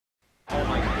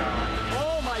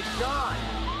God!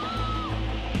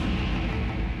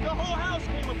 The whole house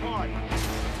came apart!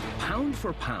 Pound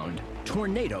for pound,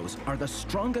 tornadoes are the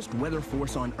strongest weather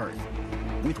force on Earth.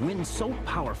 With winds so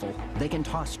powerful, they can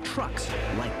toss trucks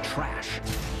like trash.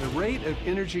 The rate of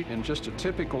energy in just a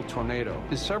typical tornado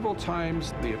is several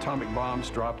times the atomic bombs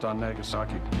dropped on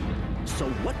Nagasaki. So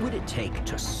what would it take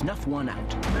to snuff one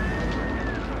out?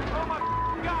 Oh my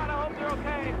God, I hope they're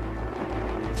okay!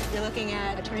 You're looking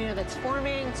at a tornado that's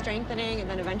forming, strengthening, and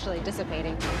then eventually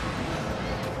dissipating.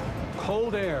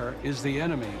 Cold air is the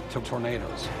enemy to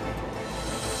tornadoes.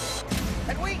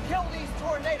 And we kill these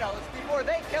tornadoes before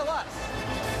they kill us.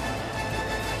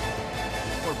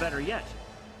 Or better yet,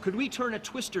 could we turn a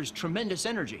twister's tremendous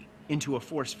energy into a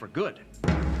force for good?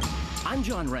 I'm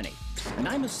John Rennie, and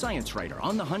I'm a science writer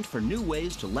on the hunt for new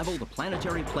ways to level the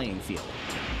planetary playing field.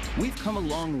 We've come a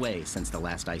long way since the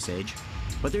last ice age,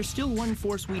 but there's still one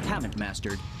force we haven't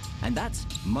mastered, and that's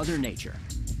Mother Nature.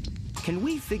 Can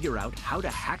we figure out how to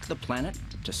hack the planet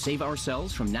to save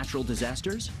ourselves from natural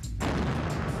disasters?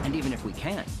 And even if we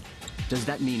can, does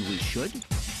that mean we should?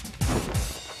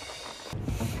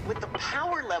 With the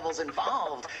power levels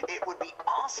involved, it would be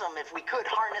awesome if we could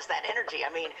harness that energy.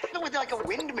 I mean, with like a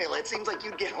windmill, it seems like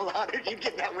you'd get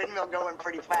that windmill going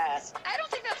pretty fast. I don't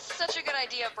think that's such a good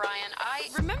idea, Brian. I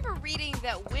remember reading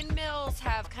that windmills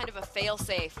have kind of a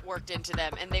fail-safe worked into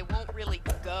them, and they won't really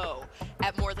go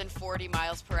at more than 40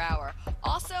 miles per hour.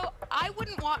 Also, I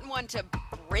wouldn't want one to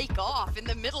break off in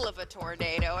the middle of a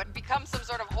tornado and become some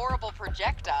sort of horrible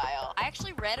projectile. I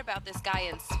actually read about this guy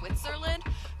in Switzerland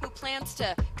who plans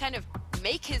to kind of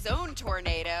make his own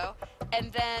tornado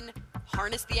and then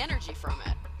harness the energy from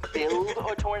it. Build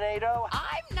a tornado?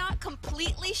 I'm not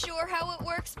completely sure how it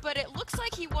works, but it looks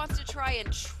like he wants to try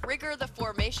and trigger the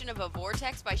formation of a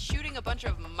vortex by shooting a bunch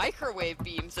of microwave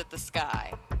beams at the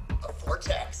sky. A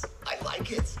vortex? I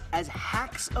like it. As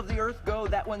hacks of the Earth go,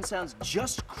 that one sounds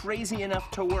just crazy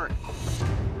enough to work.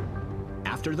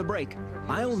 After the break,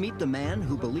 I'll meet the man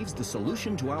who believes the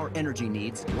solution to our energy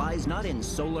needs lies not in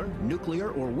solar,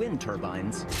 nuclear, or wind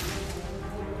turbines,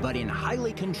 but in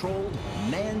highly controlled,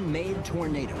 man-made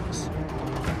tornadoes.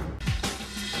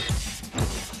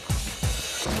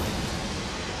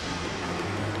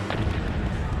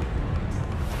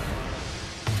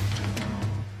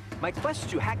 My quest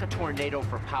to hack a tornado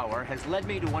for power has led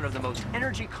me to one of the most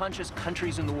energy-conscious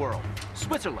countries in the world,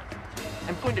 Switzerland.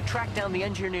 I'm going to track down the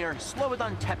engineer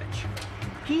Slobodan Tepic.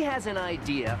 He has an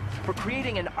idea for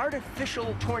creating an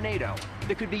artificial tornado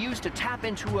that could be used to tap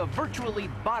into a virtually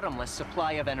bottomless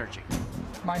supply of energy.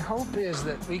 My hope is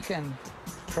that we can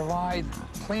provide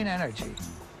clean energy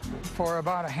for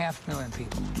about 500,000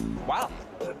 people. Wow.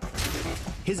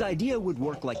 His idea would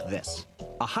work like this.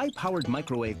 A high-powered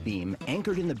microwave beam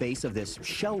anchored in the base of this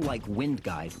shell-like wind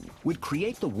guide would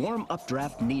create the warm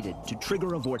updraft needed to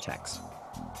trigger a vortex.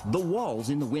 The walls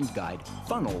in the wind guide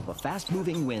funnel the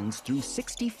fast-moving winds through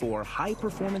 64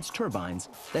 high-performance turbines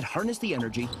that harness the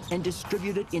energy and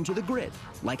distribute it into the grid,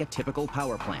 like a typical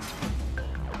power plant.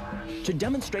 To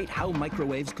demonstrate how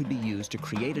microwaves could be used to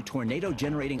create a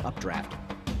tornado-generating updraft,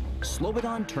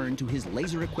 Slobodan turned to his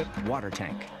laser-equipped water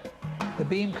tank. The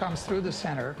beam comes through the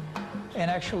center and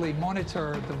actually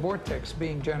monitor the vortex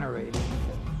being generated.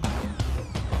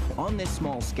 On this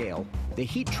small scale, the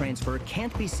heat transfer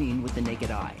can't be seen with the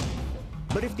naked eye.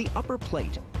 But if the upper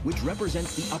plate, which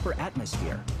represents the upper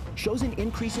atmosphere, shows an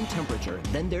increase in temperature,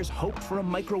 then there's hope for a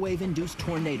microwave-induced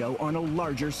tornado on a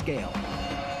larger scale.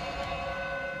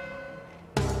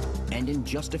 And in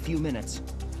just a few minutes,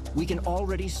 we can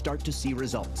already start to see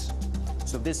results.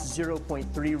 So this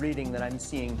 0.3 reading that I'm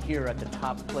seeing here at the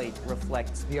top plate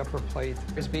reflects The upper plate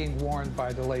is being warmed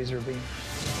by the laser beam.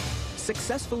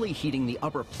 Successfully heating the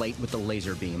upper plate with the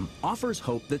laser beam offers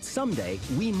hope that someday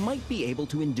we might be able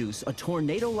to induce a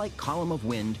tornado-like column of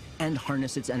wind and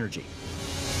harness its energy.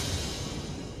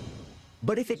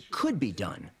 But if it could be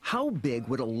done, how big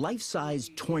would a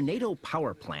life-size tornado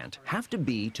power plant have to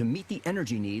be to meet the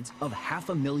energy needs of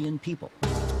 500,000 people?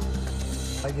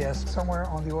 I guess somewhere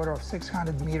on the order of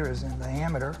 600 meters in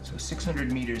diameter. So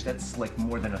 600 meters, that's like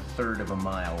more than 1/3 of a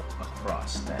mile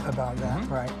across then. About that,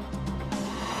 right.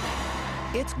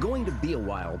 It's going to be a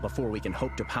while before we can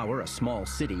hope to power a small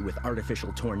city with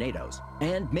artificial tornadoes,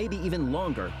 and maybe even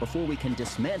longer before we can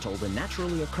dismantle the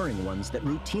naturally occurring ones that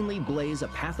routinely blaze a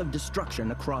path of destruction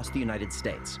across the United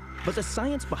States. But the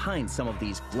science behind some of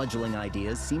these fledgling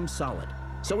ideas seems solid,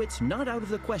 so it's not out of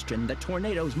the question that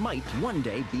tornadoes might one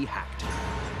day be hacked.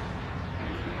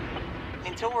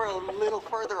 In until we're a little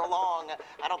further along,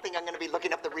 I don't think I'm going to be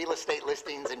looking up the real estate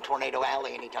listings in Tornado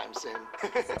Alley anytime soon.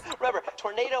 Remember,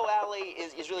 Tornado Alley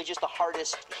is really just the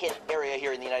hardest hit area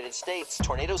here in the United States.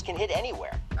 Tornadoes can hit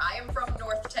anywhere. I am from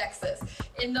North Texas,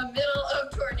 in the middle of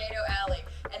Tornado Alley,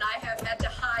 and I have had to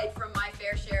hide from my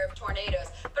fair share of tornadoes.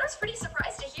 But I was pretty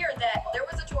surprised to hear that there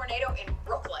was a tornado in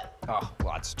Brooklyn. Oh,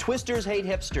 lots. Twisters hate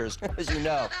hipsters, as you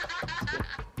know.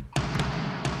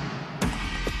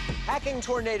 Hacking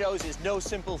tornadoes is no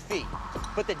simple feat,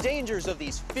 but the dangers of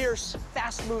these fierce,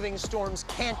 fast-moving storms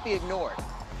can't be ignored.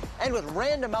 And with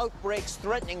random outbreaks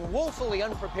threatening woefully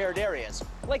unprepared areas,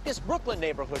 like this Brooklyn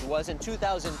neighborhood was in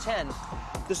 2010,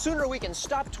 the sooner we can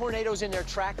stop tornadoes in their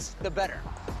tracks, the better.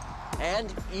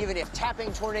 And even if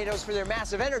tapping tornadoes for their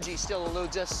massive energy still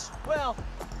eludes us, well,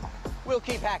 we'll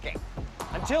keep hacking.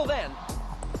 Until then,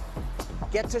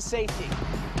 get to safety.